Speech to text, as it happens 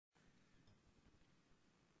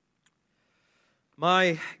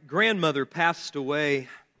My grandmother passed away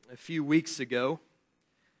a few weeks ago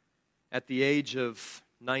at the age of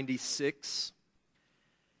 96.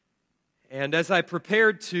 And as I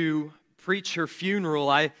prepared to preach her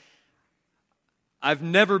funeral, I've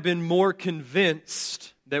never been more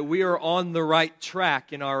convinced that we are on the right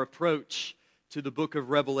track in our approach to the book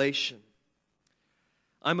of Revelation.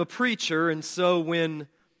 I'm a preacher, and so when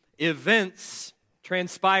events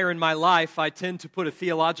transpire in my life, I tend to put a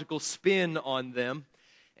theological spin on them.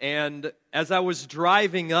 And as I was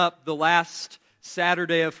driving up the last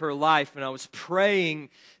Saturday of her life, and I was praying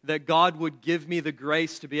that God would give me the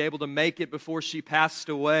grace to be able to make it before she passed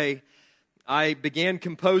away, I began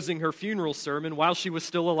composing her funeral sermon while she was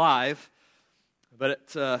still alive. But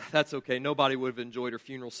that's okay. Nobody would have enjoyed her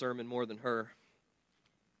funeral sermon more than her.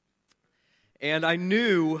 And I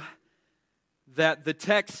knew that the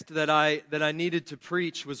text that I needed to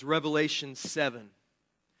preach was Revelation 7.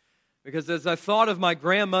 Because as I thought of my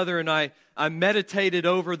grandmother and I meditated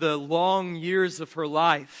over the long years of her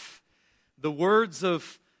life, the words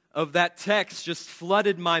of that text just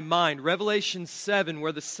flooded my mind. Revelation 7,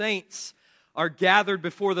 where the saints are gathered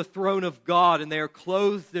before the throne of God, and they are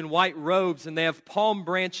clothed in white robes, and they have palm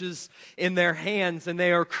branches in their hands, and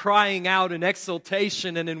they are crying out in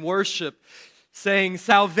exultation and in worship, saying,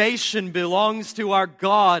 "Salvation belongs to our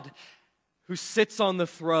God who sits on the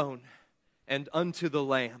throne and unto the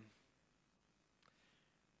Lamb."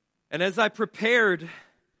 And as I prepared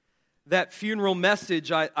that funeral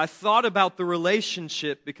message, I thought about the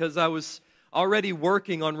relationship because I was already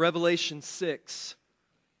working on Revelation 6.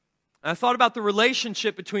 I thought about the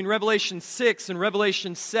relationship between Revelation 6 and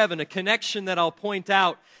Revelation 7, a connection that I'll point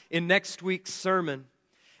out in next week's sermon.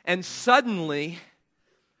 And suddenly,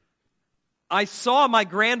 I saw my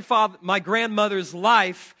grandmother's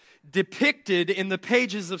life depicted in the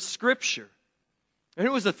pages of Scripture. And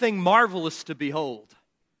it was a thing marvelous to behold.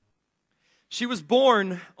 She was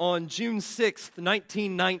born on June 6th,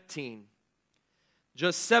 1919,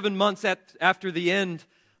 just 7 months after the end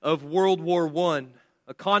of World War I,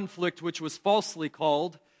 a conflict which was falsely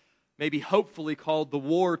called, maybe hopefully called, the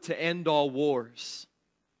war to end all wars.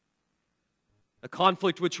 A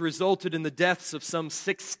conflict which resulted in the deaths of some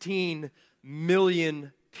 16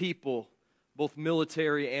 million people, both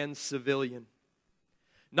military and civilian.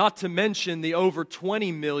 Not to mention the over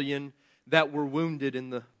 20 million that were wounded in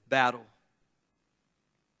the battle.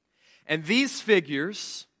 And these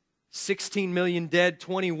figures, 16 million dead,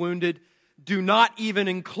 20 wounded, do not even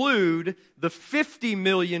include the 50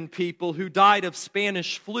 million people who died of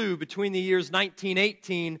Spanish flu between the years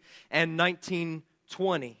 1918 and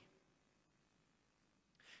 1920.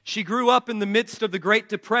 She grew up in the midst of the Great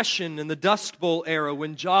Depression and the Dust Bowl era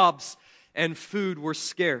when jobs and food were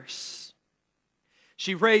scarce.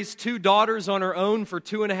 She raised 2 daughters on her own for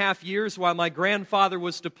 2.5 years while my grandfather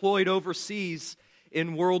was deployed overseas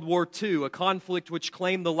in World War II, a conflict which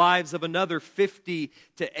claimed the lives of another 50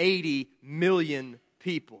 to 80 million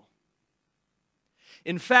people.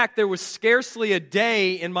 In fact, there was scarcely a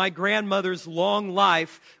day in my grandmother's long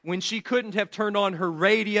life when she couldn't have turned on her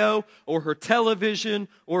radio or her television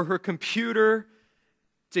or her computer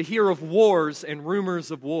to hear of wars and rumors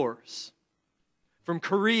of wars. From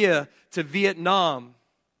Korea to Vietnam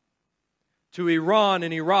to Iran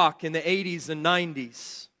and Iraq in the 80s and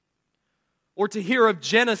 90s. Or to hear of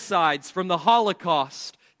genocides from the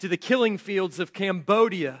Holocaust to the killing fields of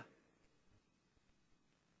Cambodia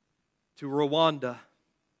to Rwanda.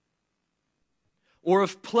 Or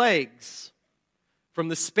of plagues from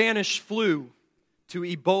the Spanish flu to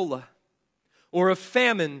Ebola. Or of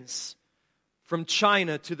famines from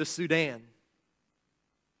China to the Sudan.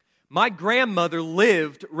 My grandmother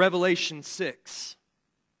lived Revelation 6.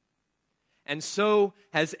 And so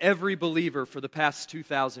has every believer for the past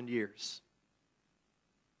 2,000 years.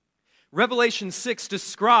 Revelation 6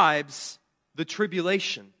 describes the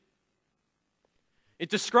tribulation. It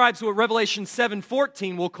describes what Revelation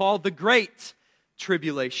 7:14 will call the Great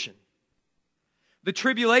Tribulation. The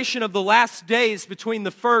tribulation of the last days between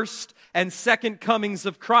the first and second comings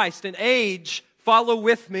of Christ. An age, follow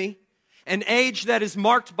with me, an age that is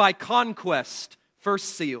marked by conquest,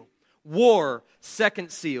 first seal, war,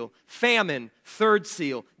 second seal, famine, third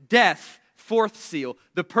seal, death, fourth seal,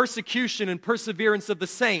 the persecution and perseverance of the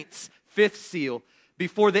saints, fifth seal,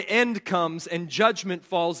 before the end comes and judgment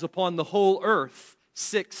falls upon the whole earth,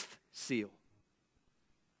 sixth seal.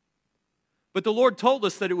 But the Lord told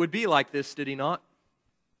us that it would be like this, did He not?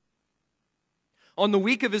 On the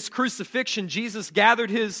week of His crucifixion, Jesus gathered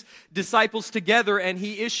His disciples together and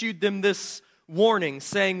He issued them this warning,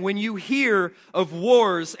 saying, "When you hear of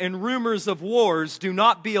wars and rumors of wars, do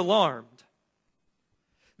not be alarmed.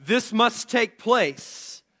 This must take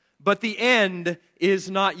place, but the end is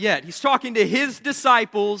not yet. He's talking to his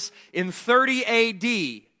disciples in 30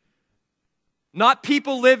 AD. Not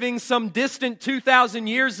people living some distant 2,000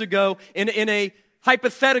 years ago in a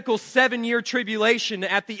hypothetical 7-year tribulation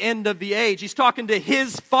at the end of the age. He's talking to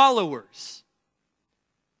his followers.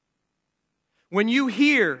 When you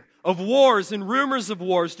hear of wars and rumors of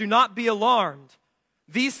wars, do not be alarmed.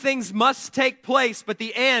 These things must take place, but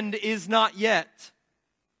the end is not yet.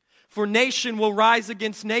 For nation will rise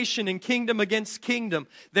against nation and kingdom against kingdom.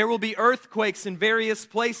 There will be earthquakes in various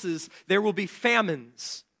places. There will be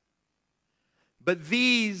famines. But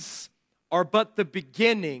these are but the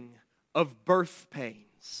beginning of birth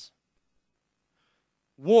pains.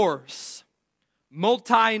 Wars,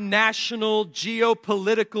 multinational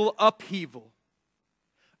geopolitical upheaval,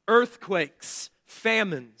 earthquakes,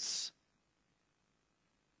 famines.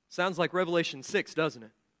 Sounds like Revelation 6, doesn't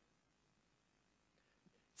it?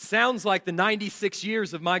 Sounds like the 96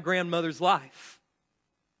 years of my grandmother's life.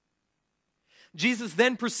 Jesus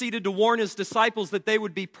then proceeded to warn his disciples that they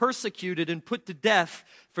would be persecuted and put to death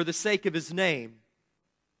for the sake of his name.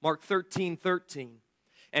 Mark 13:13.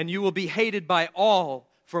 And you will be hated by all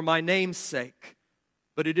for my name's sake,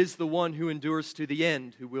 but it is the one who endures to the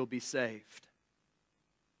end who will be saved.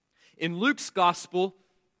 In Luke's gospel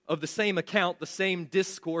of the same account, the same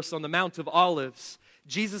discourse on the Mount of Olives,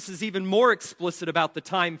 Jesus is even more explicit about the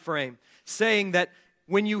time frame, saying that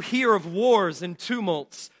when you hear of wars and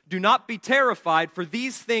tumults, do not be terrified, for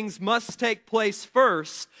these things must take place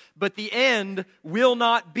first, but the end will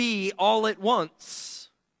not be all at once.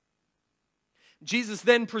 Jesus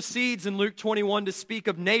then proceeds in Luke 21 to speak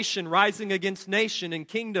of nation rising against nation and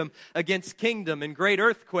kingdom against kingdom, and great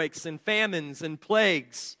earthquakes and famines and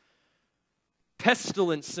plagues,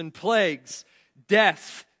 pestilence and plagues,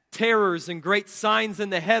 death, terrors and great signs in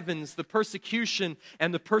the heavens, the persecution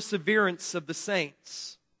and the perseverance of the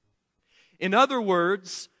saints. In other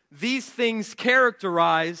words, these things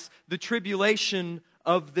characterize the tribulation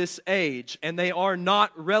of this age, and they are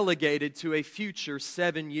not relegated to a future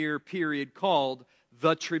 7-year period called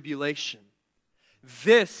the tribulation.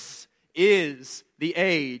 This is the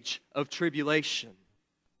age of tribulation.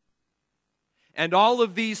 And all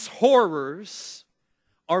of these horrors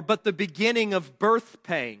are but the beginning of birth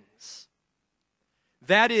pangs.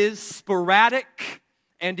 That is, sporadic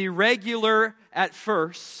and irregular at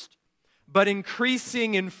first, but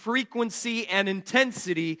increasing in frequency and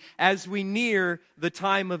intensity as we near the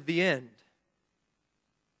time of the end.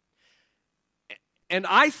 And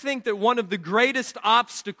I think that one of the greatest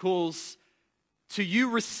obstacles to you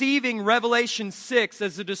receiving Revelation 6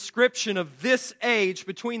 as a description of this age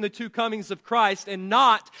between the two comings of Christ, and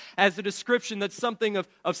not as a description that's something of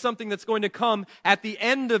something that's going to come at the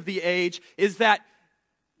end of the age, is that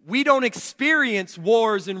we don't experience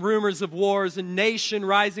wars and rumors of wars and nation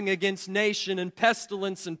rising against nation and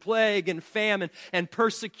pestilence and plague and famine and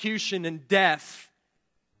persecution and death.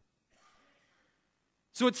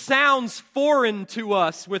 So it sounds foreign to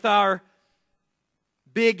us with our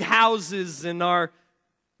big houses and our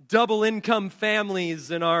double income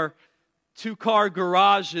families and our 2-car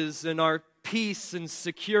garages and our peace and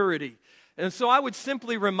security. And so I would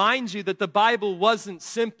simply remind you that the Bible wasn't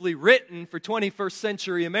simply written for 21st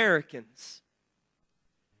century Americans.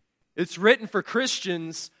 It's written for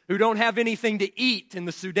Christians who don't have anything to eat in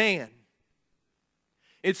the Sudan.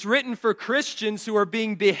 It's written for Christians who are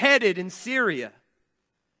being beheaded in Syria.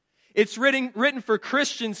 It's written for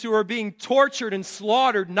Christians who are being tortured and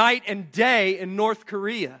slaughtered night and day in North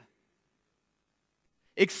Korea.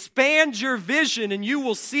 Expand your vision and you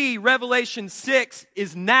will see Revelation 6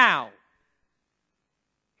 is now.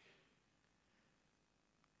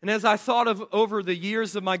 And as I thought of over the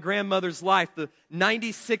years of my grandmother's life, the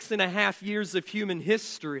 96 and a half years of human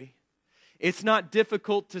history, it's not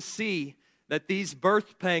difficult to see that these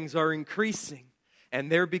birth pangs are increasing. And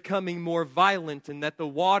they're becoming more violent, and that the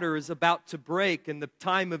water is about to break, and the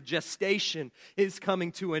time of gestation is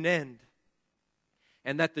coming to an end.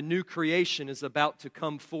 And that the new creation is about to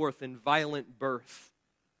come forth in violent birth,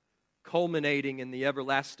 culminating in the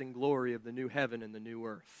everlasting glory of the new heaven and the new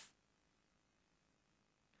earth.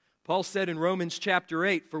 Paul said in Romans chapter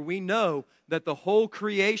 8, "For we know that the whole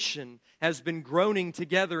creation has been groaning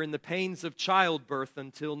together in the pains of childbirth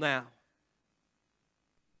until now."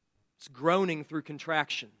 It's groaning through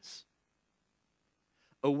contractions,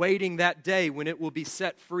 awaiting that day when it will be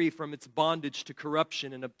set free from its bondage to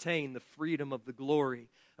corruption and obtain the freedom of the glory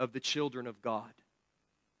of the children of God.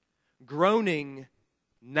 Groaning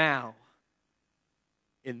now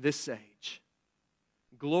in this age.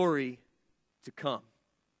 Glory to come.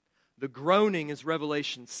 The groaning is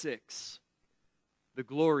Revelation 6. The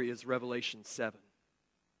glory is Revelation 7.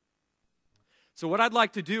 So what I'd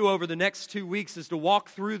like to do over the next 2 weeks is to walk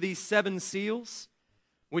through these 7 seals,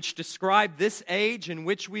 which describe this age in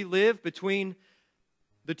which we live between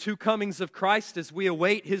the 2 comings of Christ as we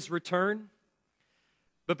await His return.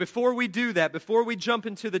 But before we do that, before we jump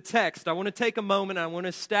into the text, I want to take a moment and I want to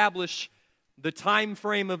establish the time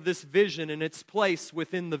frame of this vision and its place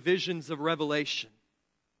within the visions of Revelation.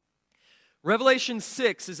 Revelation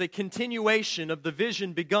 6 is a continuation of the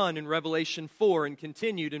vision begun in Revelation 4 and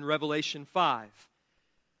continued in Revelation 5.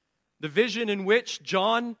 The vision in which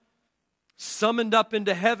John, summoned up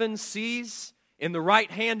into heaven, sees in the right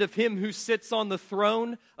hand of Him who sits on the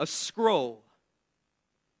throne a scroll,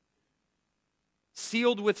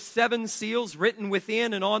 sealed with 7 seals, written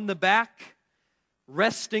within and on the back,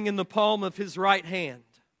 resting in the palm of His right hand.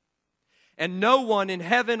 And no one in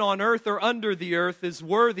heaven, on earth, or under the earth is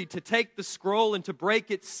worthy to take the scroll and to break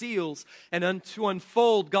its seals and to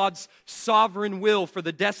unfold God's sovereign will for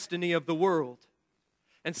the destiny of the world.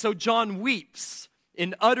 And so John weeps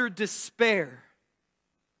in utter despair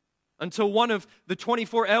until one of the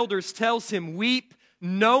 24 elders tells him, "Weep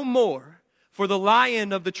no more. For the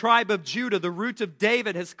Lion of the tribe of Judah, the Root of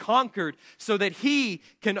David, has conquered so that He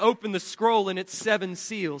can open the scroll and its 7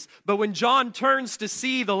 seals." But when John turns to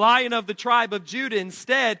see the Lion of the tribe of Judah,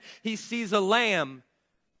 instead he sees a lamb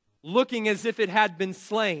looking as if it had been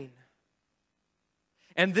slain.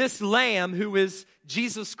 And this lamb, who is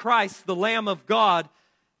Jesus Christ, the Lamb of God,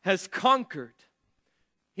 has conquered.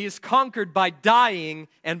 He is conquered by dying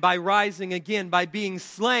and by rising again, by being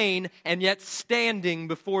slain and yet standing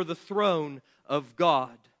before the throne of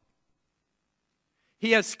God.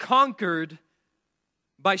 He has conquered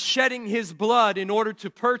by shedding His blood in order to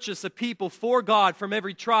purchase a people for God from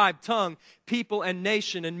every tribe, tongue, people, and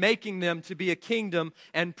nation, and making them to be a kingdom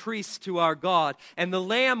and priests to our God. And the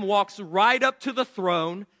Lamb walks right up to the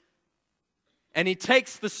throne, and He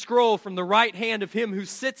takes the scroll from the right hand of Him who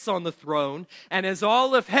sits on the throne. And as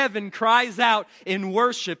all of heaven cries out in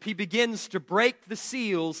worship, He begins to break the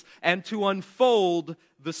seals and to unfold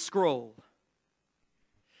the scroll.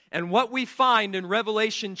 And what we find in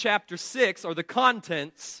Revelation chapter 6 are the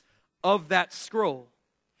contents of that scroll.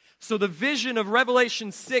 So the vision of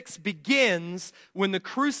Revelation 6 begins when the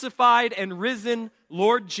crucified and risen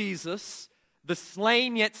Lord Jesus, the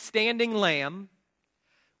slain yet standing Lamb,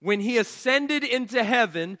 when He ascended into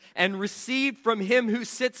heaven and received from Him who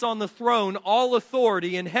sits on the throne all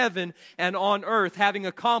authority in heaven and on earth, having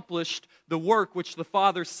accomplished the work which the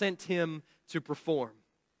Father sent Him to perform.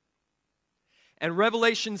 And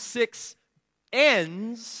Revelation 6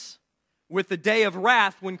 ends with the day of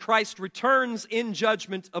wrath when Christ returns in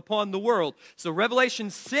judgment upon the world. So Revelation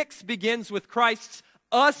 6 begins with Christ's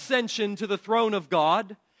ascension to the throne of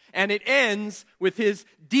God, and it ends with His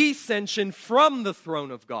descension from the throne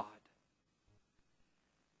of God.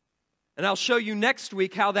 And I'll show you next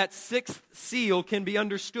week how that 6th seal can be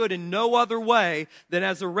understood in no other way than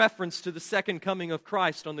as a reference to the second coming of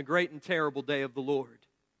Christ on the great and terrible day of the Lord.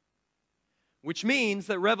 Which means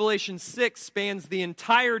that Revelation 6 spans the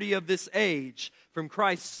entirety of this age, from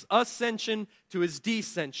Christ's ascension to His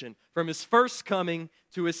descension, from His first coming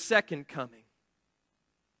to His second coming.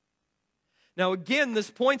 Now again,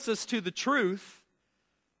 this points us to the truth,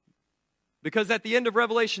 because at the end of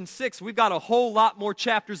Revelation 6, we've got a whole lot more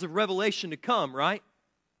chapters of Revelation to come, right?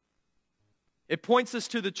 It points us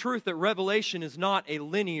to the truth that Revelation is not a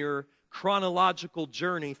linear, chronological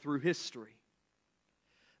journey through history,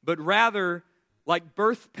 but rather, like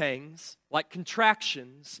birth pangs, like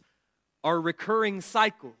contractions, are recurring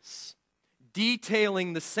cycles,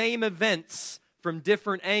 detailing the same events from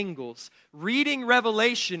different angles. Reading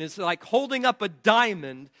Revelation is like holding up a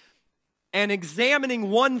diamond and examining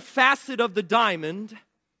one facet of the diamond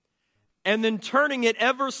and then turning it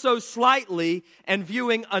ever so slightly and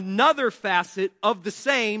viewing another facet of the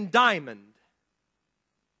same diamond.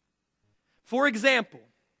 For example,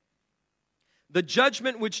 the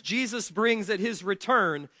judgment which Jesus brings at His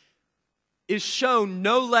return is shown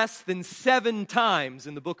no less than 7 times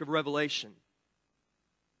in the book of Revelation.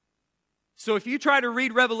 So if you try to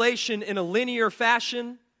read Revelation in a linear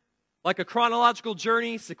fashion, like a chronological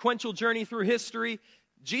journey, sequential journey through history,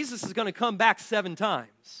 Jesus is going to come back 7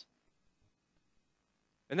 times.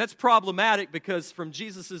 And that's problematic because from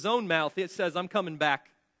Jesus' own mouth it says, "I'm coming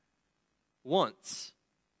back once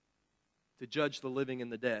to judge the living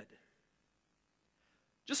and the dead."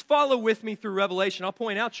 Just follow with me through Revelation. I'll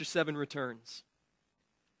point out your 7 returns.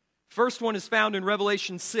 First one is found in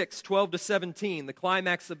Revelation 6, 12 to 17, the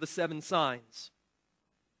climax of the 7 signs.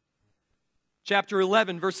 Chapter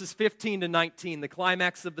 11, verses 15 to 19, the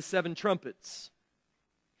climax of the 7 trumpets.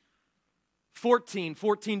 14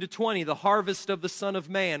 to 20, the harvest of the Son of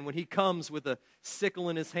Man when he comes with a sickle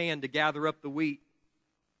in his hand to gather up the wheat.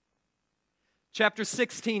 Chapter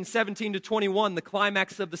 16, 17 to 21, the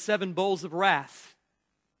climax of the 7 bowls of wrath.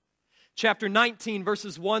 Chapter 19,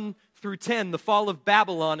 verses 1 through 10, the fall of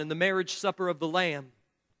Babylon and the marriage supper of the Lamb.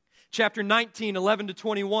 Chapter 19, 11 to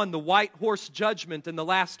 21, the white horse judgment and the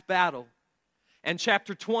last battle. And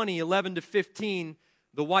chapter 20, 11 to 15,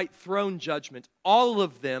 the white throne judgment. All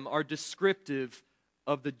of them are descriptive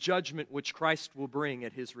of the judgment which Christ will bring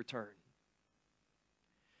at his return.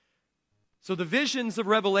 So the visions of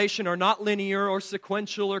Revelation are not linear or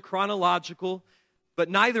sequential or chronological, but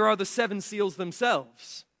neither are the 7 seals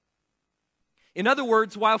themselves. In other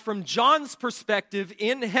words, while from John's perspective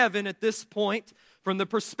in heaven at this point, from the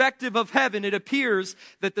perspective of heaven, it appears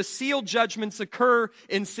that the seal judgments occur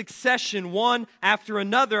in succession, one after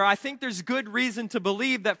another. I think there's good reason to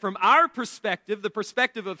believe that from our perspective, the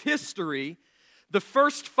perspective of history, the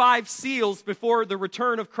first 5 seals before the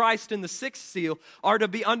return of Christ in the 6th seal are to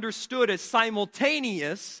be understood as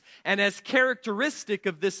simultaneous and as characteristic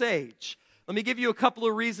of this age. Let me give you a couple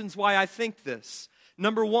of reasons why I think this.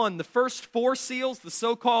 Number 1, the first 4 seals, the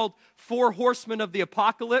so-called 4 horsemen of the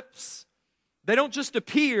apocalypse, they don't just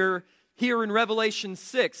appear here in Revelation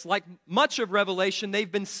 6. Like much of Revelation,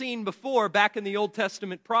 they've been seen before back in the Old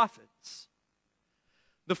Testament prophets.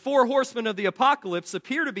 The 4 horsemen of the apocalypse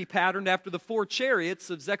appear to be patterned after the 4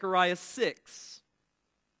 chariots of Zechariah 6,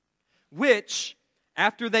 which,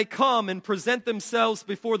 after they come and present themselves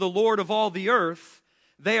before the Lord of all the earth,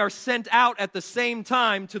 they are sent out at the same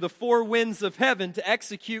time to the 4 winds of heaven to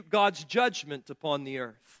execute God's judgment upon the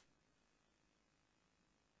earth.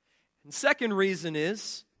 And second reason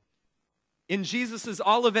is, in Jesus'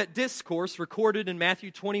 Olivet Discourse recorded in Matthew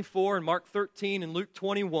 24 and Mark 13 and Luke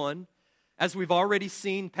 21, as we've already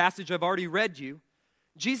seen, passage I've already read you,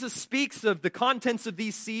 Jesus speaks of the contents of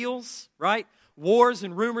these seals, right? Wars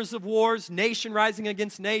and rumors of wars, nation rising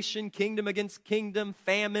against nation, kingdom against kingdom,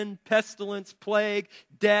 famine, pestilence, plague,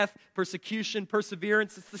 death, persecution,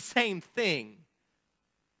 perseverance. It's the same thing.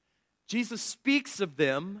 Jesus speaks of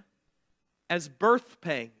them as birth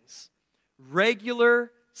pangs,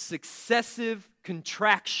 regular, successive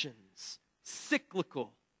contractions,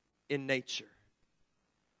 cyclical in nature,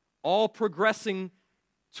 all progressing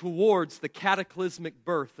towards the cataclysmic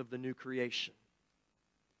birth of the new creation.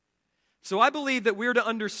 So I believe that we're to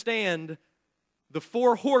understand the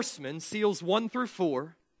 4 horsemen, seals 1 through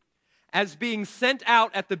 4, as being sent out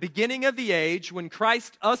at the beginning of the age when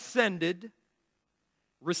Christ ascended,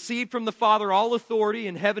 received from the Father all authority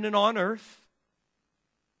in heaven and on earth,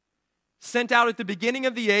 sent out at the beginning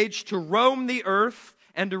of the age to roam the earth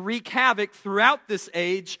and to wreak havoc throughout this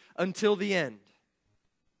age until the end.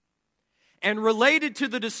 And related to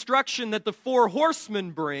the destruction that the 4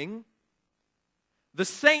 horsemen bring, the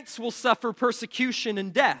saints will suffer persecution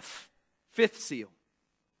and death, 5th seal.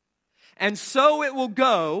 And so it will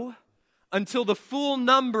go until the full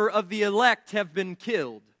number of the elect have been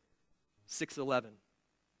killed, 6:11.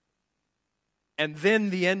 And then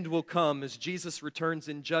the end will come as Jesus returns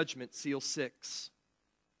in judgment, seal 6.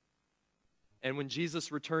 And when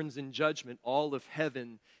Jesus returns in judgment, all of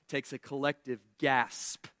heaven takes a collective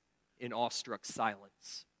gasp in awestruck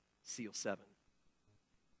silence, seal 7.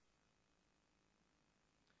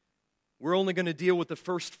 We're only going to deal with the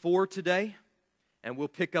first 4 today, and we'll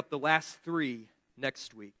pick up the last 3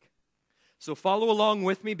 next week. So follow along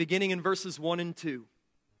with me, beginning in verses 1 and 2.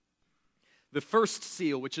 The first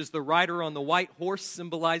seal, which is the rider on the white horse,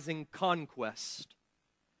 symbolizing conquest.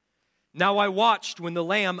 Now I watched when the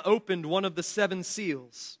Lamb opened one of the 7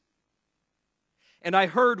 seals. And I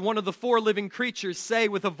heard one of the 4 living creatures say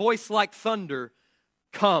with a voice like thunder,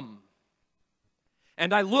 "Come."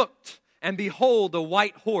 And I looked, and behold, a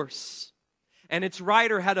white horse. And its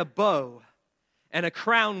rider had a bow, and a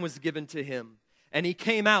crown was given to him. And he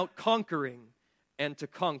came out conquering and to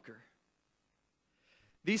conquer.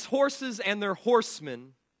 These horses and their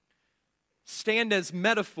horsemen stand as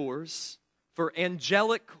metaphors for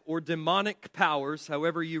angelic or demonic powers,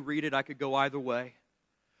 however you read it, I could go either way,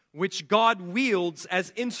 which God wields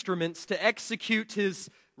as instruments to execute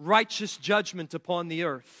his righteous judgment upon the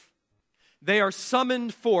earth. They are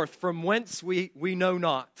summoned forth from whence we know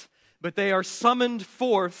not, but they are summoned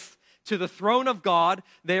forth to the throne of God.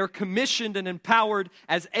 They are commissioned and empowered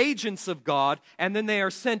as agents of God, and then they are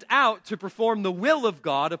sent out to perform the will of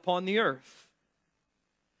God upon the earth.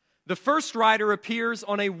 The first rider appears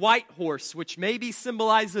on a white horse, which maybe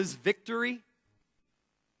symbolizes victory,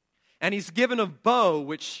 and he's given a bow,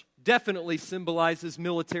 which definitely symbolizes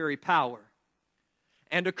military power,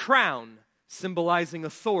 and a crown symbolizing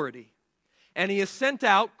authority. And he is sent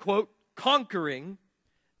out, quote, conquering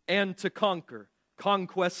and to conquer,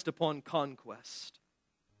 conquest upon conquest.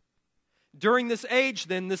 During this age,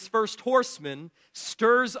 then, this first horseman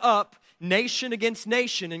stirs up nation against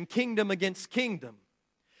nation and kingdom against kingdom,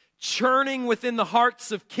 churning within the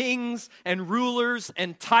hearts of kings and rulers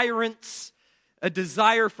and tyrants a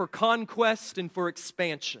desire for conquest and for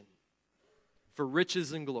expansion, for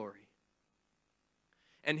riches and glory.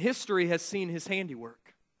 And history has seen his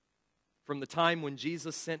handiwork from the time when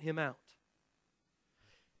Jesus sent him out.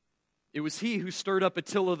 It was he who stirred up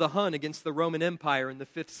Attila the Hun against the Roman Empire in the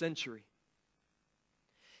 5th century.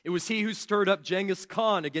 It was he who stirred up Genghis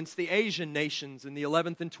Khan against the Asian nations in the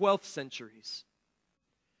 11th and 12th centuries.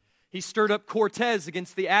 He stirred up Cortez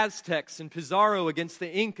against the Aztecs and Pizarro against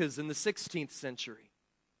the Incas in the 16th century.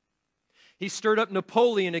 He stirred up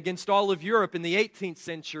Napoleon against all of Europe in the 18th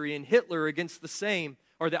century and Hitler against the same,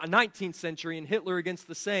 or the 19th century and Hitler against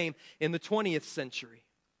the same in the 20th century.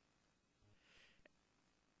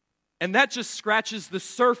 And that just scratches the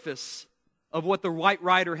surface of what the White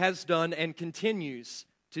Rider has done and continues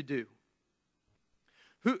to do.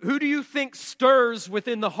 Who do you think stirs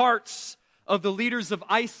within the hearts of the leaders of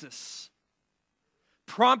ISIS,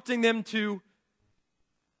 prompting them to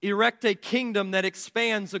erect a kingdom that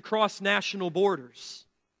expands across national borders?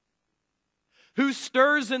 Who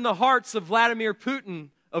stirs in the hearts of Vladimir Putin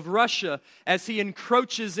of Russia as he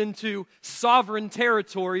encroaches into sovereign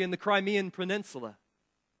territory in the Crimean Peninsula?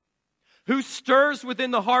 Who stirs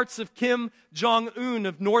within the hearts of Kim Jong-un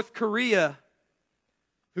of North Korea,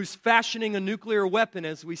 who's fashioning a nuclear weapon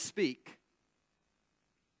as we speak?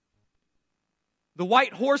 The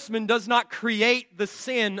white horseman does not create the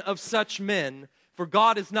sin of such men, for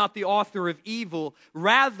God is not the author of evil.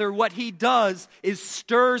 Rather, what he does is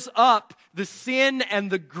stirs up the sin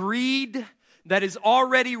and the greed that is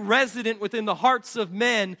already resident within the hearts of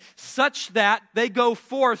men, such that they go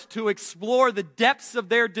forth to explore the depths of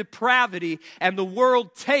their depravity, and the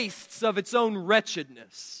world tastes of its own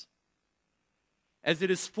wretchedness, as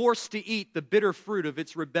it is forced to eat the bitter fruit of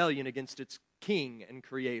its rebellion against its king and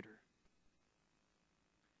creator.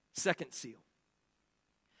 Second seal.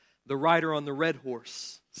 The rider on the red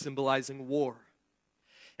horse, symbolizing war.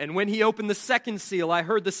 And when he opened the second seal, I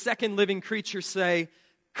heard the second living creature say,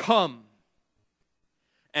 "Come."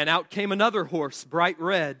 And out came another horse, bright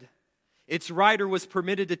red. Its rider was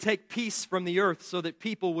permitted to take peace from the earth so that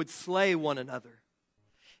people would slay one another.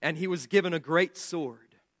 And he was given a great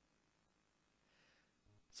sword.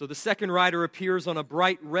 So the second rider appears on a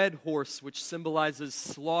bright red horse, which symbolizes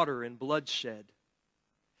slaughter and bloodshed.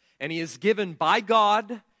 And he is given by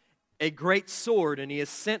God a great sword, and he is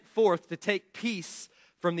sent forth to take peace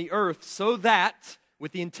from the earth, so that,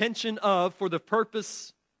 with the intention of, for the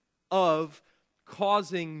purpose of,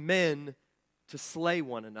 causing men to slay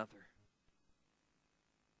one another.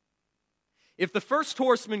 If the first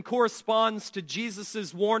horseman corresponds to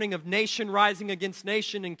Jesus' warning of nation rising against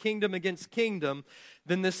nation and kingdom against kingdom,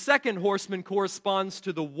 then the second horseman corresponds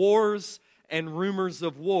to the wars and rumors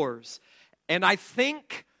of wars. And I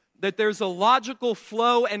think that there's a logical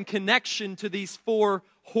flow and connection to these four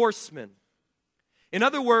horsemen. In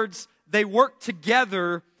other words, they work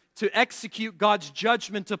together to execute God's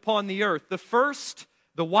judgment upon the earth. The first,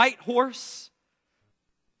 the white horse,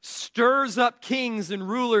 stirs up kings and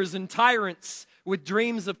rulers and tyrants with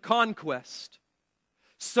dreams of conquest,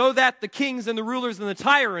 so that the kings and the rulers and the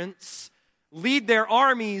tyrants lead their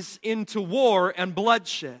armies into war and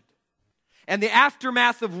bloodshed. And the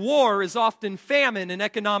aftermath of war is often famine and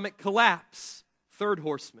economic collapse. Third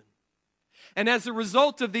horseman. And as a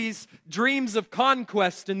result of these dreams of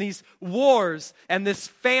conquest and these wars and this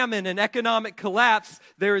famine and economic collapse,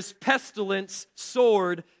 there is pestilence,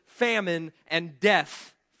 sword, famine, and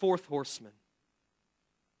death. Fourth horseman.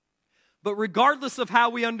 But regardless of how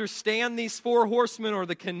we understand these four horsemen or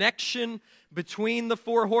the connection between the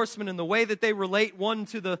four horsemen and the way that they relate one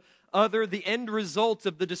to the other, the end result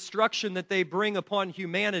of the destruction that they bring upon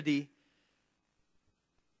humanity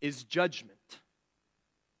is judgment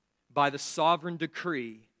by the sovereign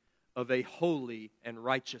decree of a holy and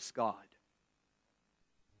righteous God.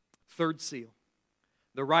 Third seal.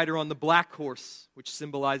 The rider on the black horse, which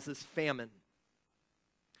symbolizes famine.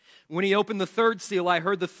 When he opened the third seal, I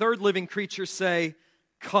heard the third living creature say,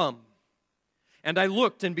 "Come." And I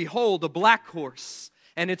looked, and behold, a black horse,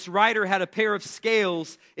 and its rider had a pair of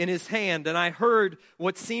scales in his hand. And I heard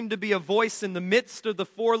what seemed to be a voice in the midst of the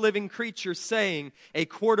four living creatures saying, "A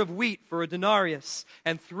quart of wheat for a denarius,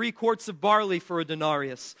 and 3 quarts of barley for a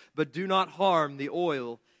denarius, but do not harm the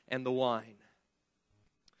oil and the wine."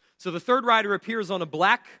 So the third rider appears on a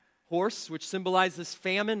black horse, which symbolizes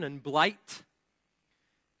famine and blight.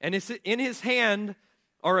 And in his hand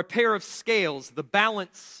are a pair of scales, the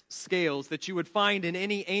balance scales that you would find in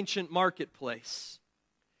any ancient marketplace.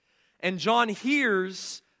 And John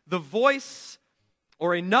hears the voice,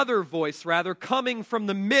 or another voice rather, coming from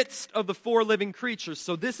the midst of the four living creatures.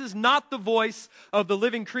 So this is not the voice of the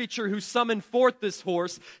living creature who summoned forth this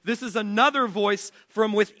horse. This is another voice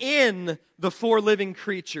from within the four living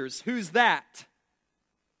creatures. Who's that?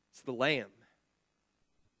 It's the Lamb.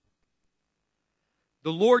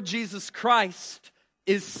 The Lord Jesus Christ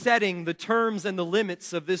is setting the terms and the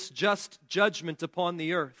limits of this just judgment upon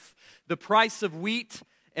the earth. The price of wheat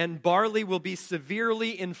and barley will be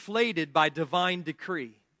severely inflated by divine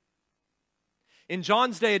decree. In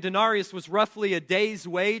John's day, a denarius was roughly a day's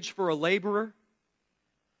wage for a laborer.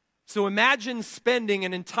 So imagine spending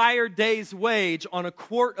an entire day's wage on a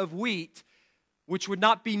quart of wheat, which would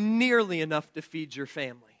not be nearly enough to feed your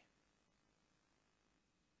family.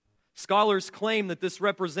 Scholars claim that this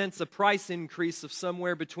represents a price increase of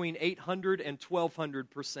somewhere between 800 and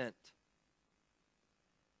 1,200%.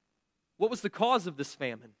 What was the cause of this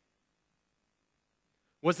famine?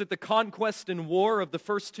 Was it the conquest and war of the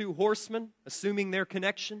first two horsemen, assuming their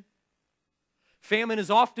connection? Famine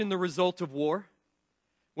is often the result of war,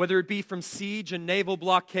 whether it be from siege and naval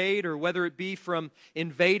blockade, or whether it be from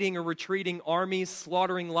invading or retreating armies,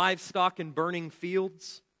 slaughtering livestock and burning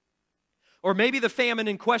fields. Or maybe the famine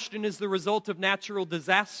in question is the result of natural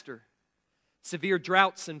disaster, severe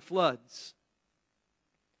droughts and floods.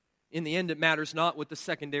 In the end, it matters not what the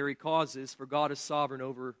secondary cause is, for God is sovereign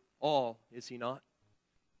over all, is He not?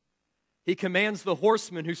 He commands the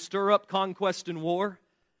horsemen who stir up conquest and war,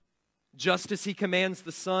 just as He commands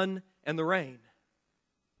the sun and the rain.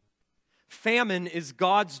 Famine is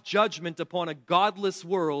God's judgment upon a godless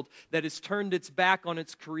world that has turned its back on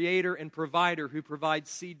its Creator and Provider, who provides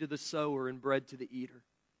seed to the sower and bread to the eater.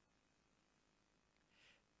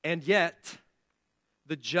 And yet,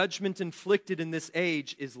 the judgment inflicted in this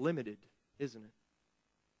age is limited, isn't it?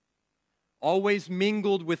 Always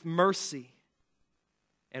mingled with mercy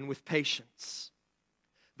and with patience.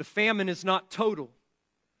 The famine is not total.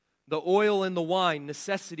 The oil and the wine,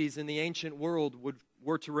 necessities in the ancient world,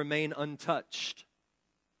 were to remain untouched.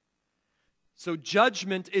 So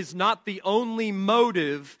judgment is not the only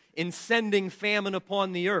motive in sending famine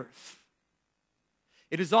upon the earth.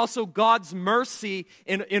 It is also God's mercy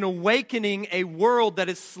in awakening a world that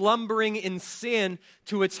is slumbering in sin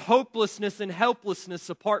to its hopelessness and helplessness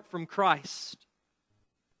apart from Christ.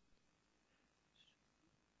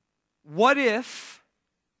 What if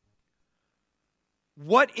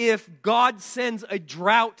God sends a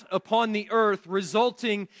drought upon the earth,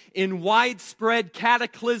 resulting in widespread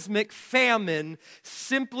cataclysmic famine,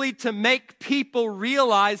 simply to make people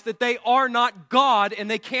realize that they are not God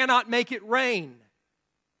and they cannot make it rain?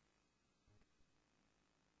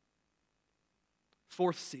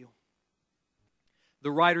 Fourth seal. The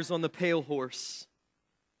riders on the pale horse,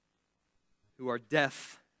 who are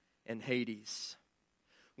death and Hades.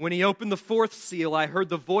 When he opened the fourth seal, I heard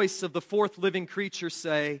the voice of the fourth living creature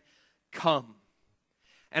say, "Come."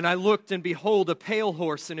 And I looked, and behold, a pale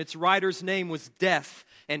horse, and its rider's name was Death,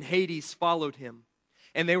 and Hades followed him.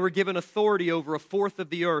 And they were given authority over a fourth of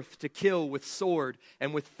the earth to kill with sword,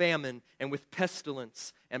 and with famine, and with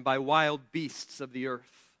pestilence, and by wild beasts of the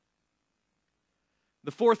earth. The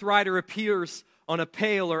fourth rider appears on a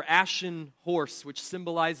pale or ashen horse, which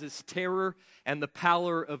symbolizes terror and the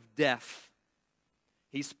pallor of death.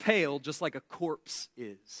 He's pale, just like a corpse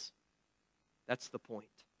is. That's the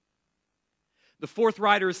point. The fourth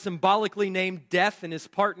rider is symbolically named Death, and his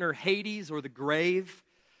partner Hades, or the grave,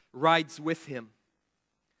 rides with him.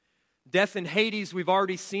 Death and Hades, we've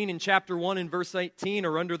already seen in chapter 1 and verse 18,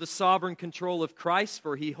 are under the sovereign control of Christ,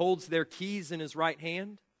 for He holds their keys in His right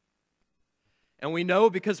hand. And we know,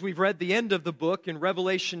 because we've read the end of the book in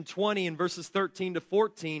Revelation 20 and verses 13 to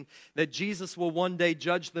 14, that Jesus will one day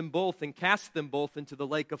judge them both and cast them both into the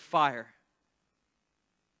lake of fire.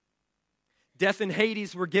 Death and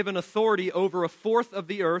Hades were given authority over a fourth of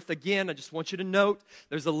the earth. Again, I just want you to note,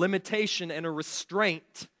 there's a limitation and a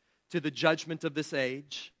restraint to the judgment of this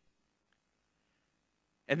age.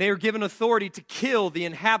 And they are given authority to kill the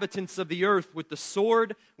inhabitants of the earth with the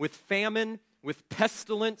sword, with famine, with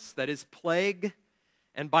pestilence, that is plague,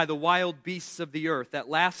 and by the wild beasts of the earth. That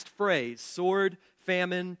last phrase, sword,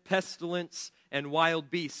 famine, pestilence, and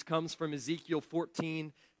wild beasts, comes from Ezekiel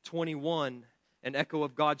 14:21, an echo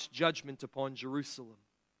of God's judgment upon Jerusalem.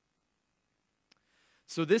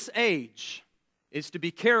 So this age is to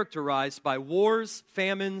be characterized by wars,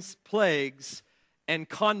 famines, plagues, and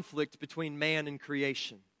conflict between man and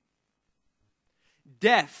creation.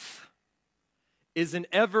 Death is an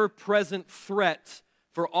ever-present threat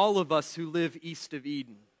for all of us who live east of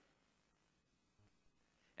Eden.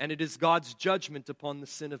 And it is God's judgment upon the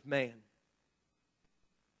sin of man.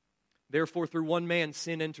 Therefore, through one man,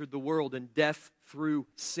 sin entered the world, and death through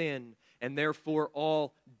sin. And therefore,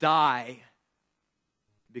 all die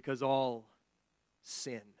because all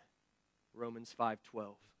sin. Romans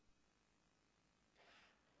 5:12.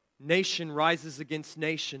 Nation rises against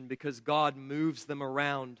nation because God moves them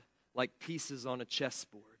around like pieces on a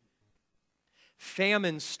chessboard.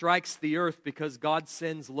 Famine strikes the earth because God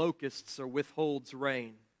sends locusts or withholds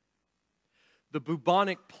rain. The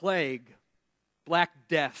bubonic plague, Black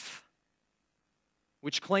Death,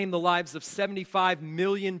 which claimed the lives of 75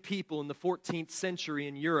 million people in the 14th century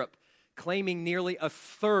in Europe, claiming nearly a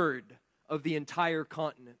third of the entire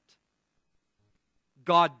continent.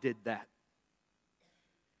 God did that.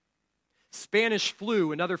 Spanish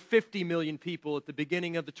flu, another 50 million people at the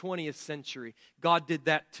beginning of the 20th century. God did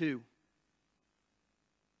that too.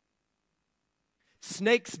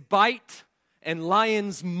 Snakes bite and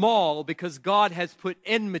lions maul because God has put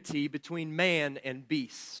enmity between man and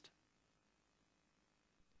beast.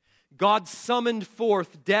 God summoned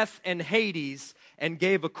forth death and Hades and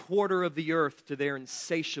gave a quarter of the earth to their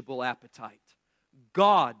insatiable appetite.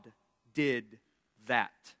 God did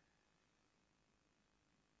that.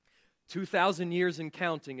 2,000 years and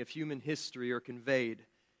counting of human history are conveyed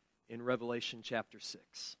in Revelation chapter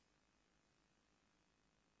 6.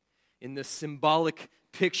 In this symbolic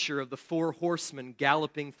picture of the four horsemen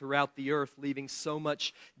galloping throughout the earth, leaving so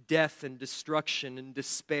much death and destruction and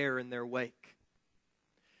despair in their wake.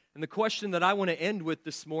 And the question that I want to end with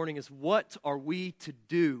this morning is, what are we to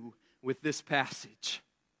do with this passage?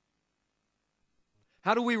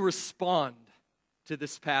 How do we respond to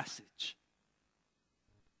this passage?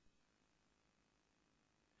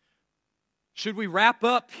 Should we wrap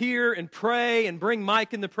up here and pray and bring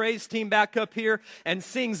Mike and the praise team back up here and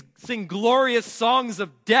sing glorious songs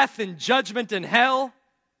of death and judgment and hell?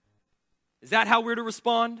 Is that how we're to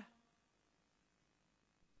respond?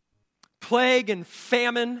 Plague and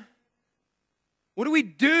famine. What do we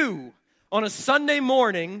do on a Sunday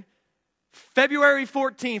morning, February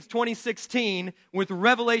 14th, 2016, with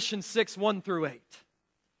Revelation 6, 1 through 8?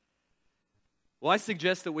 Well, I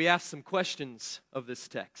suggest that we ask some questions of this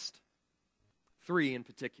text. 3 in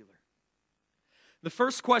particular. The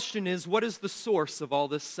first question is, what is the source of all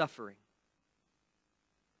this suffering?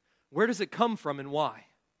 Where does it come from and why?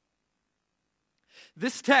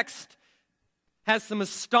 This text has some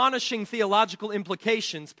astonishing theological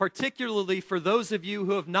implications, particularly for those of you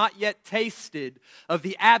who have not yet tasted of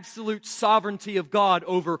the absolute sovereignty of God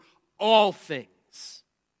over all things.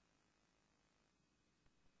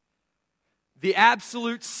 The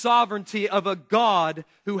absolute sovereignty of a God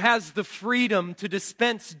who has the freedom to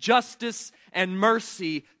dispense justice and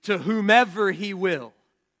mercy to whomever He will.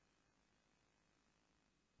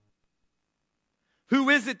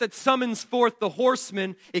 Who is it that summons forth the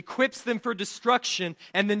horsemen, equips them for destruction,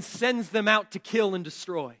 and then sends them out to kill and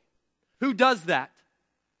destroy? Who does that?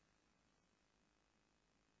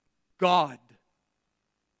 God.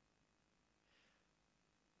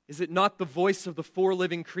 Is it not the voice of the four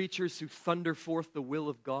living creatures who thunder forth the will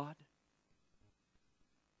of God?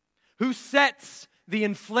 Who sets the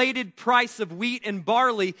inflated price of wheat and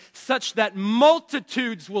barley such that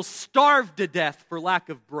multitudes will starve to death for lack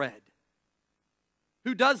of bread?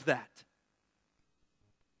 Who does that?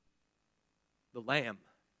 The Lamb.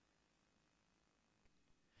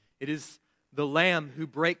 It is the Lamb who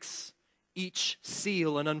breaks each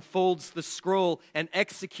seal and unfolds the scroll and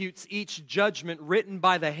executes each judgment written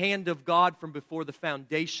by the hand of God from before the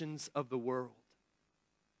foundations of the world.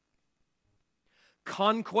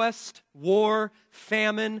 Conquest, war,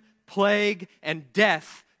 famine, plague, and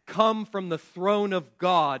death come from the throne of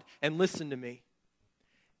God. And listen to me,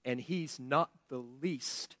 and He's not the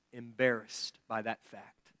least embarrassed by that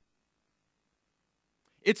fact.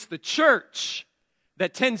 It's the church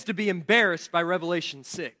that tends to be embarrassed by Revelation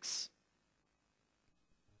 6.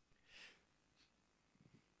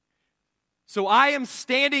 So I am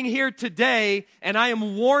standing here today and I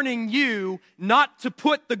am warning you not to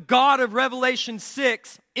put the God of Revelation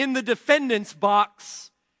 6 in the defendant's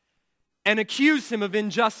box and accuse Him of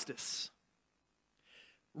injustice.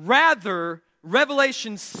 Rather,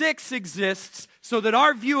 Revelation 6 exists so that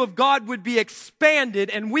our view of God would be expanded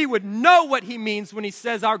and we would know what He means when He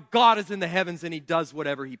says our God is in the heavens and He does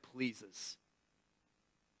whatever He pleases.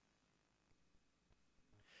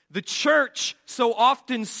 The church so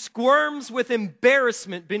often squirms with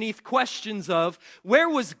embarrassment beneath questions of, where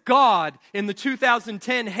was God in the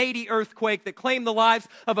 2010 Haiti earthquake that claimed the lives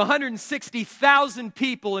of 160,000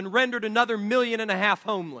 people and rendered another 1.5 million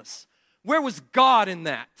homeless? Where was God in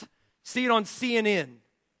that? See it on CNN.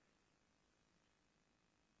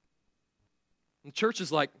 And the church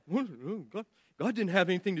is like, God didn't have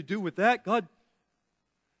anything to do with that.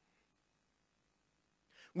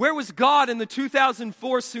 Where was God in the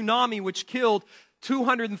 2004 tsunami which killed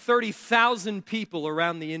 230,000 people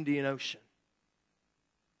around the Indian Ocean?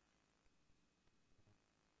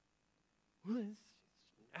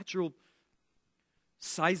 Natural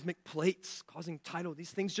seismic plates causing tidal. These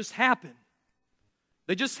things just happen.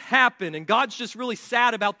 They just happen, and God's just really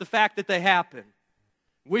sad about the fact that they happen.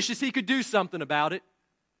 Wishes He could do something about it.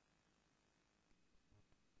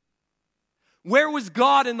 Where was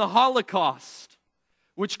God in the Holocaust,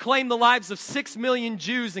 which claimed the lives of 6 million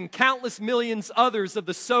Jews and countless millions others of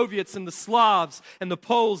the Soviets and the Slavs and the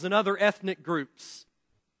Poles and other ethnic groups?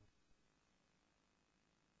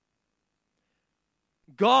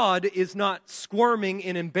 God is not squirming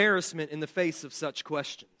in embarrassment in the face of such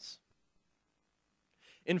questions.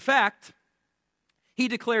 In fact, He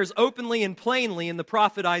declares openly and plainly in the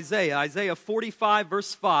prophet Isaiah, Isaiah 45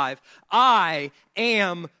 verse 5, I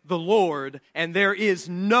am the Lord, and there is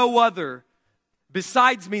no other.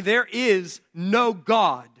 Besides me, there is no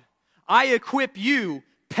God. I equip you,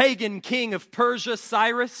 pagan king of Persia,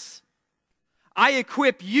 Cyrus. I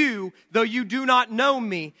equip you, though you do not know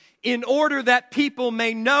me, in order that people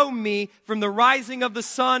may know me from the rising of the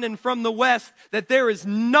sun and from the west, that there is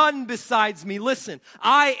none besides me. Listen,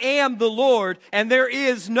 I am the Lord, and there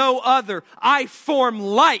is no other. I form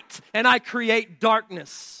light, and I create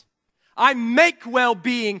darkness. I make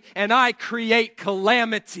well-being, and I create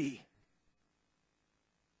calamity.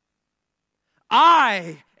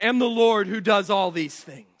 I am the Lord who does all these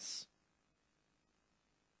things.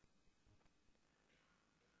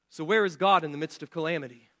 So where is God in the midst of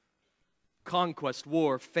calamity? Conquest,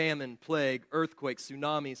 war, famine, plague, earthquakes,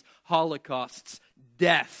 tsunamis, holocausts,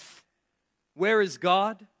 death. Where is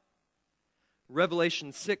God?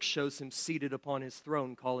 Revelation 6 shows Him seated upon His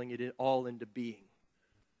throne, calling it all into being.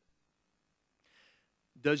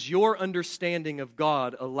 Does your understanding of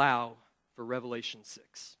God allow for Revelation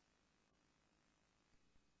 6?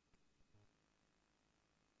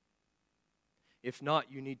 If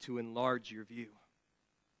not, you need to enlarge your view.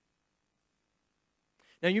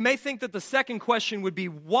 Now, you may think that the second question would be,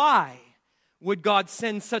 why would God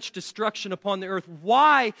send such destruction upon the earth?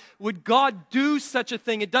 Why would God do such a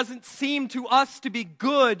thing? It doesn't seem to us to be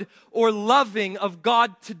good or loving of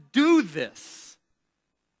God to do this.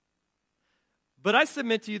 But I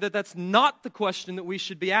submit to you that that's not the question that we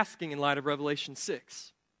should be asking in light of Revelation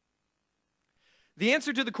 6. The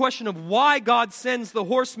answer to the question of why God sends the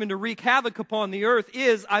horsemen to wreak havoc upon the earth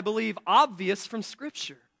is, I believe, obvious from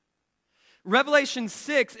Scripture. Revelation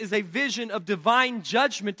 6 is a vision of divine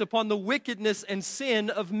judgment upon the wickedness and sin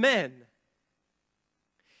of men.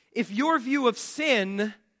 If your view of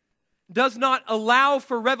sin does not allow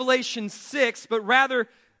for Revelation 6, but rather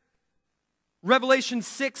Revelation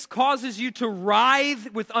 6 causes you to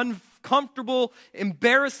writhe with uncomfortable,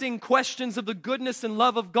 embarrassing questions of the goodness and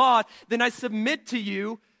love of God, then I submit to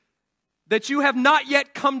you that you have not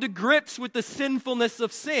yet come to grips with the sinfulness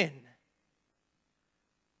of sin.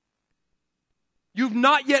 You've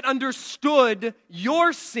not yet understood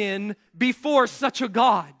your sin before such a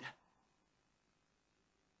God.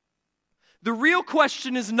 The real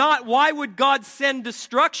question is not why would God send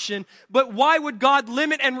destruction, but why would God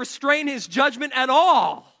limit and restrain His judgment at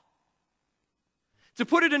all? To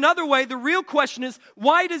put it another way, the real question is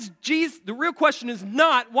not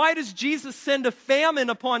why does Jesus send a famine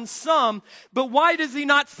upon some, but why does He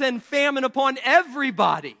not send famine upon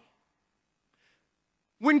everybody?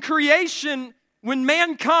 When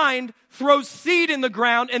mankind throws seed in the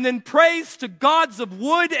ground and then prays to gods of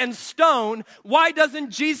wood and stone, why doesn't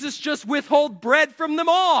Jesus just withhold bread from them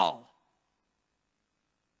all?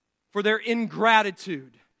 For their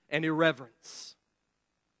ingratitude and irreverence.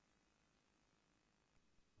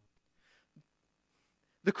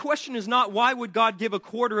 The question is not why would God give a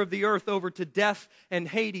quarter of the earth over to death and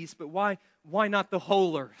Hades, but why not the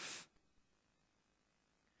whole earth?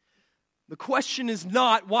 The question is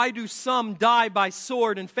not, why do some die by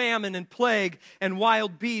sword and famine and plague and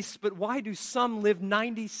wild beasts, but why do some live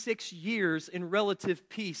 96 years in relative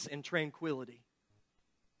peace and tranquility?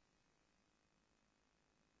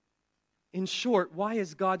 In short, why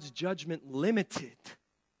is God's judgment limited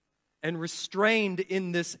and restrained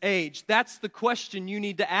in this age? That's the question you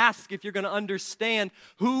need to ask if you're going to understand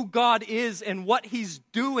who God is and what He's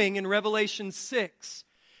doing in Revelation 6.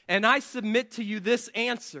 And I submit to you this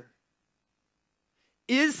answer.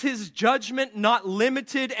 Is his judgment not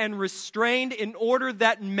limited and restrained in order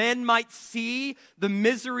that men might see the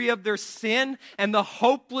misery of their sin and the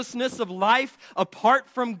hopelessness of life apart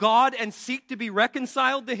from God and seek to be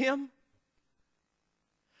reconciled to him?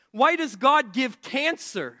 Why does God give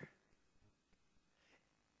cancer?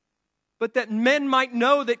 But that men might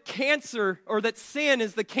know that cancer, or that sin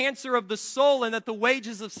is the cancer of the soul, and that the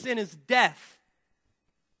wages of sin is death.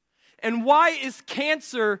 And why is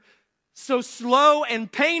cancer so slow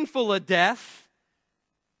and painful a death?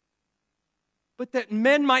 But that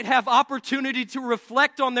men might have opportunity to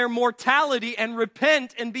reflect on their mortality and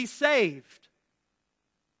repent and be saved.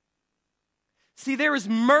 See, there is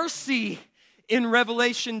mercy in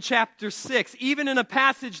Revelation chapter 6, even in a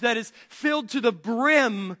passage that is filled to the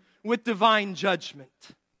brim with divine judgment.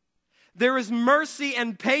 There is mercy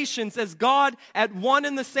and patience as God at one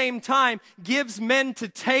and the same time gives men to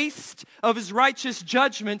taste of his righteous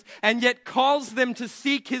judgment and yet calls them to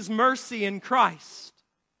seek his mercy in Christ.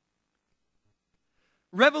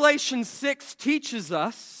 Revelation 6 teaches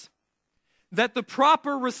us that the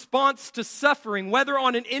proper response to suffering, whether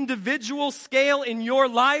on an individual scale in your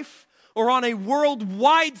life or on a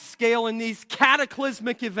worldwide scale in these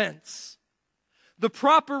cataclysmic events, the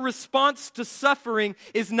proper response to suffering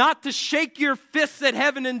is not to shake your fists at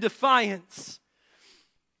heaven in defiance,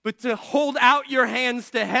 but to hold out your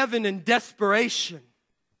hands to heaven in desperation.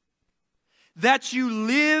 That you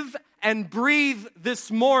live and breathe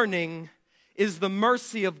this morning is the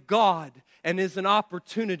mercy of God and is an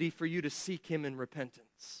opportunity for you to seek him in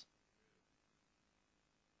repentance.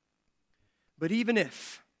 But even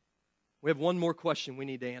if, we have one more question we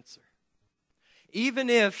need to answer. Even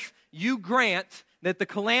if you grant that the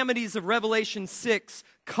calamities of Revelation 6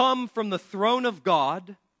 come from the throne of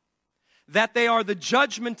God, that they are the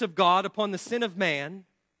judgment of God upon the sin of man,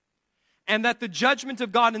 and that the judgment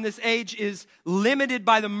of God in this age is limited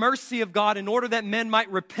by the mercy of God in order that men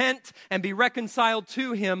might repent and be reconciled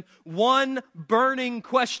to him, one burning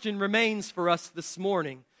question remains for us this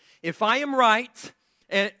morning. If I am right,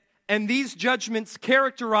 and these judgments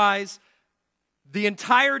characterize the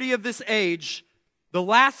entirety of this age, the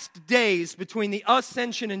last days between the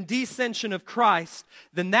ascension and descension of Christ,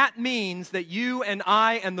 then that means that you and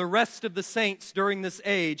I and the rest of the saints during this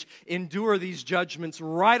age endure these judgments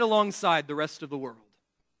right alongside the rest of the world.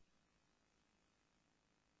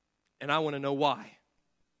 And I want to know why.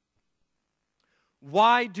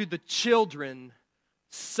 Why do the children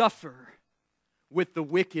suffer with the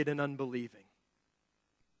wicked and unbelieving?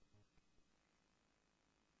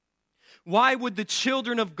 Why would the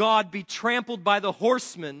children of God be trampled by the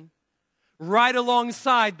horsemen right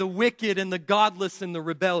alongside the wicked and the godless and the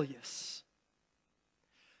rebellious?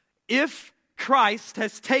 If Christ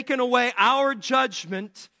has taken away our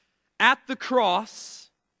judgment at the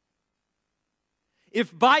cross,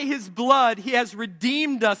 if by his blood he has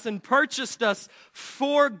redeemed us and purchased us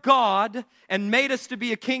for God and made us to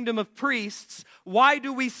be a kingdom of priests, why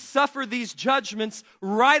do we suffer these judgments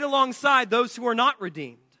right alongside those who are not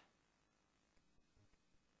redeemed?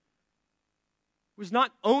 It was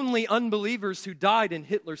not only unbelievers who died in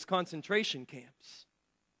Hitler's concentration camps.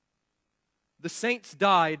 The saints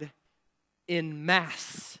died in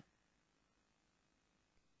mass.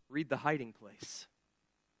 Read The Hiding Place.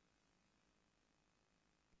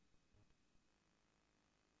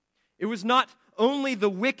 It was not only the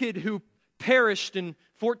wicked who perished in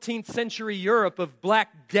 14th century Europe of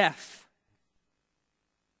Black Death,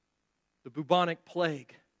 the bubonic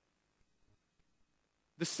plague.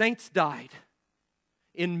 The saints died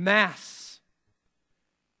in mass,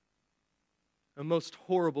 a most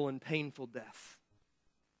horrible and painful death.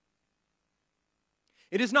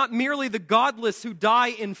 It is not merely the godless who die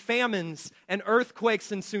in famines and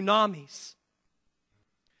earthquakes and tsunamis.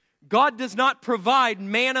 God does not provide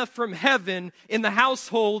manna from heaven in the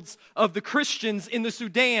households of the Christians in the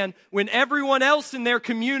Sudan when everyone else in their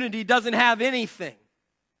community doesn't have anything.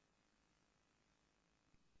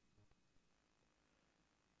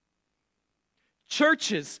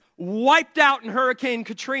 Churches wiped out in Hurricane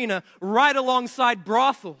Katrina right alongside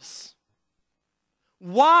brothels.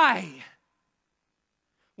 Why?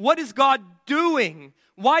 What is God doing?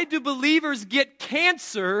 Why do believers get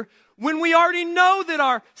cancer when we already know that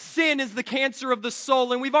our sin is the cancer of the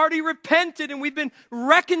soul and we've already repented and we've been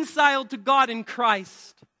reconciled to God in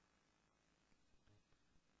Christ?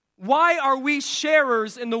 Why are we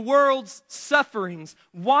sharers in the world's sufferings?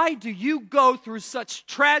 Why do you go through such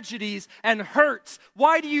tragedies and hurts?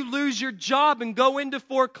 Why do you lose your job and go into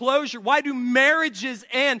foreclosure? Why do marriages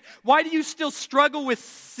end? Why do you still struggle with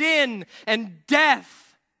sin and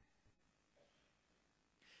death?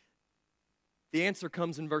 The answer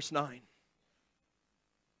comes in verse 9.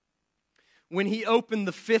 when he opened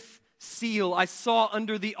the fifth seal, I saw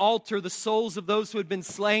under the altar the souls of those who had been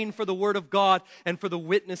slain for the word of God and for the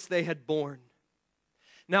witness they had borne.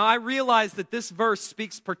 Now, I realize that this verse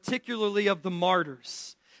speaks particularly of the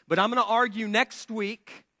martyrs, but I'm going to argue next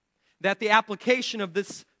week that the application of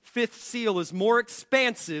this fifth seal is more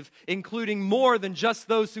expansive, including more than just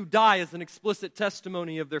those who die as an explicit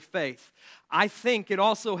testimony of their faith. I think it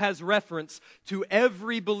also has reference to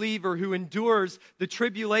every believer who endures the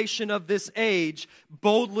tribulation of this age,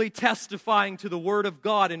 boldly testifying to the word of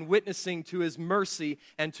God and witnessing to his mercy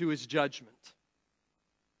and to his judgment.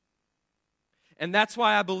 And that's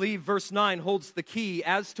why I believe verse 9 holds the key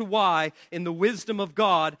as to why, in the wisdom of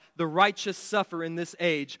God, the righteous suffer in this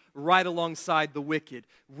age right alongside the wicked.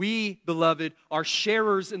 We, beloved, are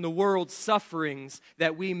sharers in the world's sufferings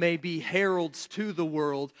that we may be heralds to the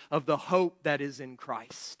world of the hope that is in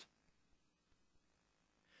Christ.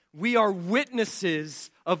 We are witnesses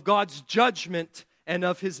of God's judgment and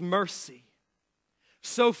of His mercy.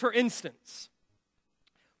 So, for instance,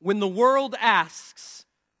 when the world asks,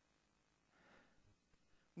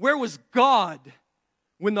 where was God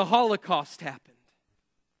when the Holocaust happened?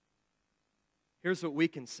 Here's what we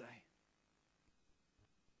can say.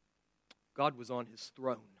 God was on His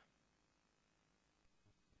throne.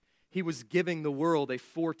 He was giving the world a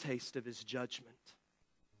foretaste of His judgment.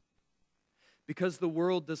 Because the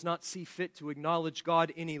world does not see fit to acknowledge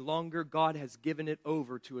God any longer, God has given it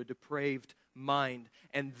over to a depraved mind.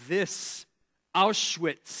 And this,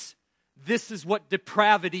 Auschwitz, this is what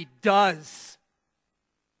depravity does.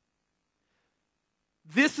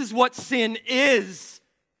 This is what sin is.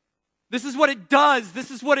 This is what it does.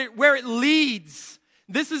 This is where it leads.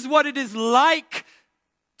 This is what it is like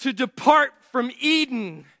to depart from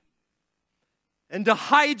Eden and to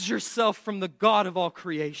hide yourself from the God of all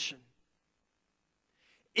creation.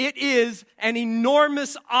 It is an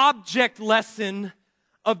enormous object lesson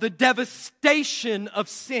of the devastation of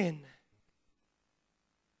sin.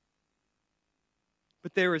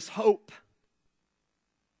 But there is hope.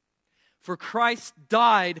 For Christ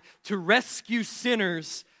died to rescue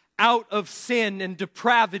sinners out of sin and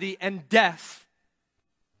depravity and death.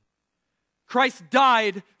 Christ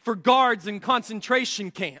died for guards in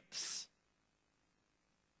concentration camps.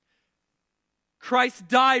 Christ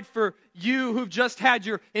died for you who've just had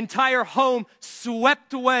your entire home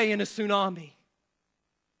swept away in a tsunami.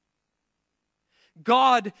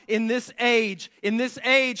 God in this age,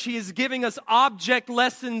 He is giving us object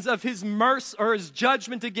lessons of His mercy or His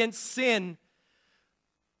judgment against sin.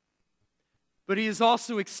 But He is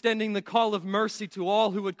also extending the call of mercy to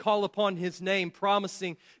all who would call upon His name,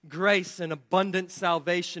 promising grace and abundant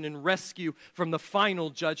salvation and rescue from the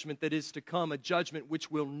final judgment that is to come, a judgment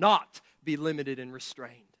which will not be limited and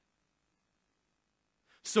restrained.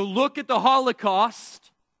 So look at the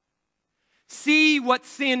Holocaust. See what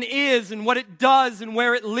sin is and what it does and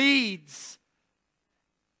where it leads.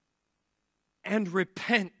 And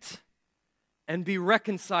repent and be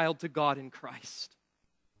reconciled to God in Christ.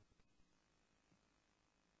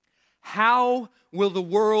 How will the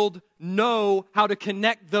world know how to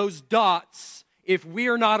connect those dots if we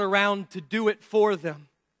are not around to do it for them?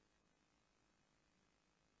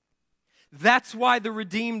 That's why the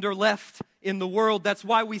redeemed are left in the world. That's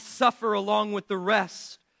why we suffer along with the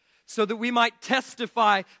rest. So that we might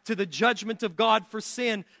testify to the judgment of God for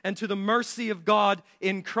sin and to the mercy of God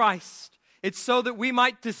in Christ. It's so that we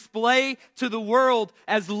might display to the world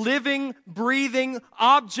as living, breathing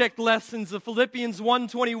object lessons of Philippians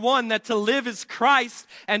 1:21 that to live is Christ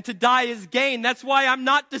and to die is gain. That's why I'm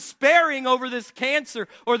not despairing over this cancer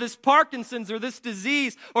or this Parkinson's or this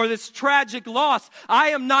disease or this tragic loss. I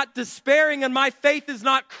am not despairing and my faith is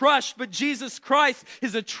not crushed, but Jesus Christ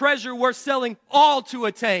is a treasure worth selling all to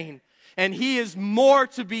attain. And He is more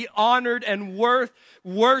to be honored and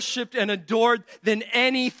worshipped and adored than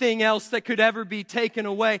anything else that could ever be taken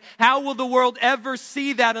away. How will the world ever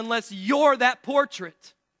see that unless you're that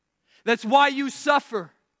portrait? That's why you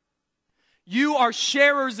suffer. You are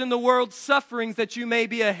sharers in the world's sufferings that you may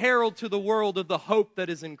be a herald to the world of the hope that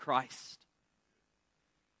is in Christ.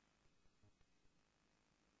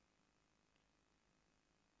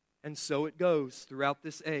 And so it goes throughout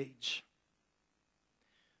this age.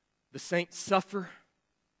 The saints suffer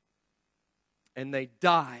and they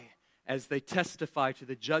die as they testify to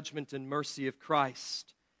the judgment and mercy of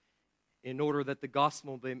Christ in order that the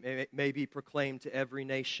gospel may be proclaimed to every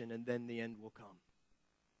nation and then the end will come.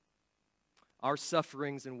 Our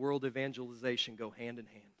sufferings and world evangelization go hand in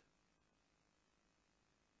hand.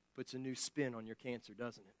 Puts a new spin on your cancer,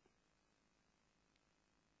 doesn't it?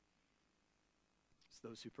 It's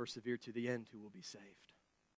those who persevere to the end who will be saved.